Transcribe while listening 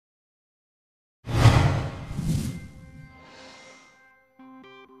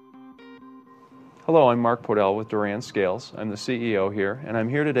Hello, I'm Mark Podl with Doran Scales. I'm the CEO here, and I'm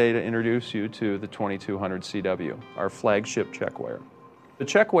here today to introduce you to the 2200 CW, our flagship checkweigher. The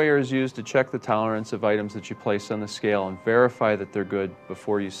checkweigher is used to check the tolerance of items that you place on the scale and verify that they're good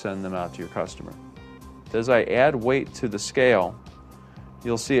before you send them out to your customer. As I add weight to the scale,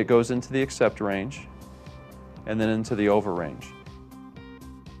 you'll see it goes into the accept range and then into the over range.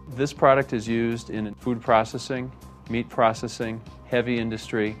 This product is used in food processing, meat processing, heavy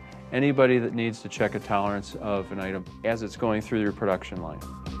industry, anybody that needs to check a tolerance of an item as it's going through your production line.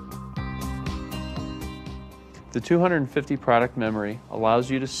 The 250 product memory allows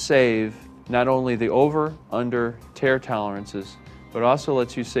you to save not only the over, under, tare tolerances, but also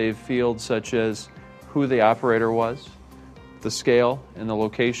lets you save fields such as who the operator was, the scale and the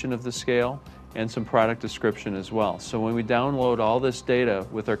location of the scale, and some product description as well. So when we download all this data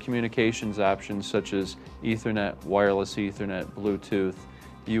with our communications options such as Ethernet, wireless Ethernet, Bluetooth,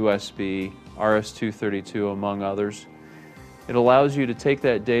 USB, RS-232, among others, it allows you to take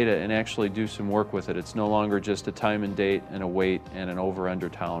that data and actually do some work with it. It's no longer just a time and date and a weight and an over-under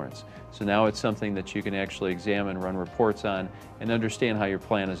tolerance. So now it's something that you can actually examine, run reports on, and understand how your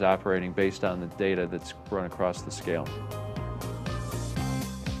plant is operating based on the data that's run across the scale.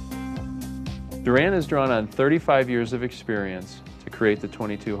 Doran has drawn on 35 years of experience to create the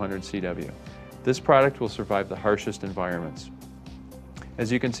 2200 CW. This product will survive the harshest environments.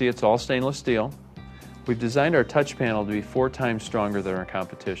 As you can see, it's all stainless steel. We've designed our touch panel to be 4 times stronger than our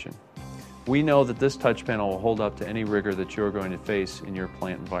competition. We know that this touch panel will hold up to any rigor that you're going to face in your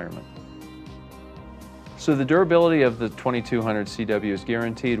plant environment. So the durability of the 2200 CW is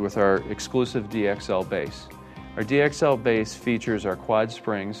guaranteed with our exclusive DXL base. Our DXL base features our quad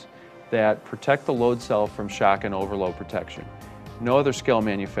springs that protect the load cell from shock and overload protection. No other scale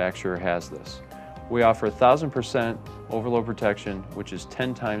manufacturer has this. We offer 1000% overload protection, which is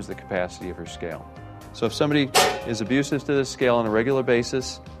 10 times the capacity of your scale. So if somebody is abusive to this scale on a regular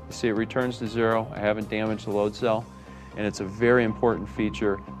basis, you see it returns to 0, I haven't damaged the load cell, and it's a very important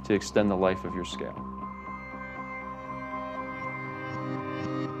feature to extend the life of your scale.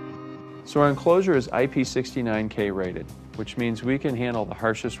 So our enclosure is IP69K rated, which means we can handle the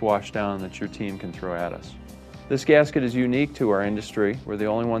harshest washdown that your team can throw at us. This gasket is unique to our industry. We're the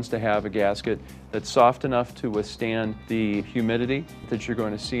only ones to have a gasket that's soft enough to withstand the humidity that you're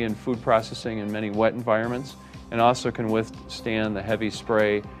going to see in food processing in many wet environments, and also can withstand the heavy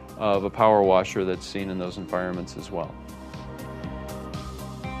spray of a power washer that's seen in those environments as well.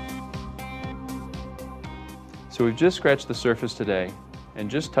 So we've just scratched the surface today and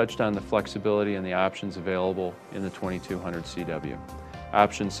just touched on the flexibility and the options available in the 2200 CW.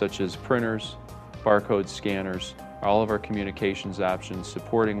 Options such as printers, barcode scanners, all of our communications options,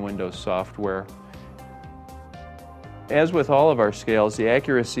 supporting Windows software. As with all of our scales, the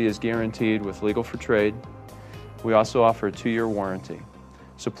accuracy is guaranteed with legal for trade. We also offer a 2-year warranty.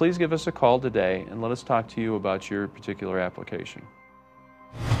 So please give us a call today and let us talk to you about your particular application.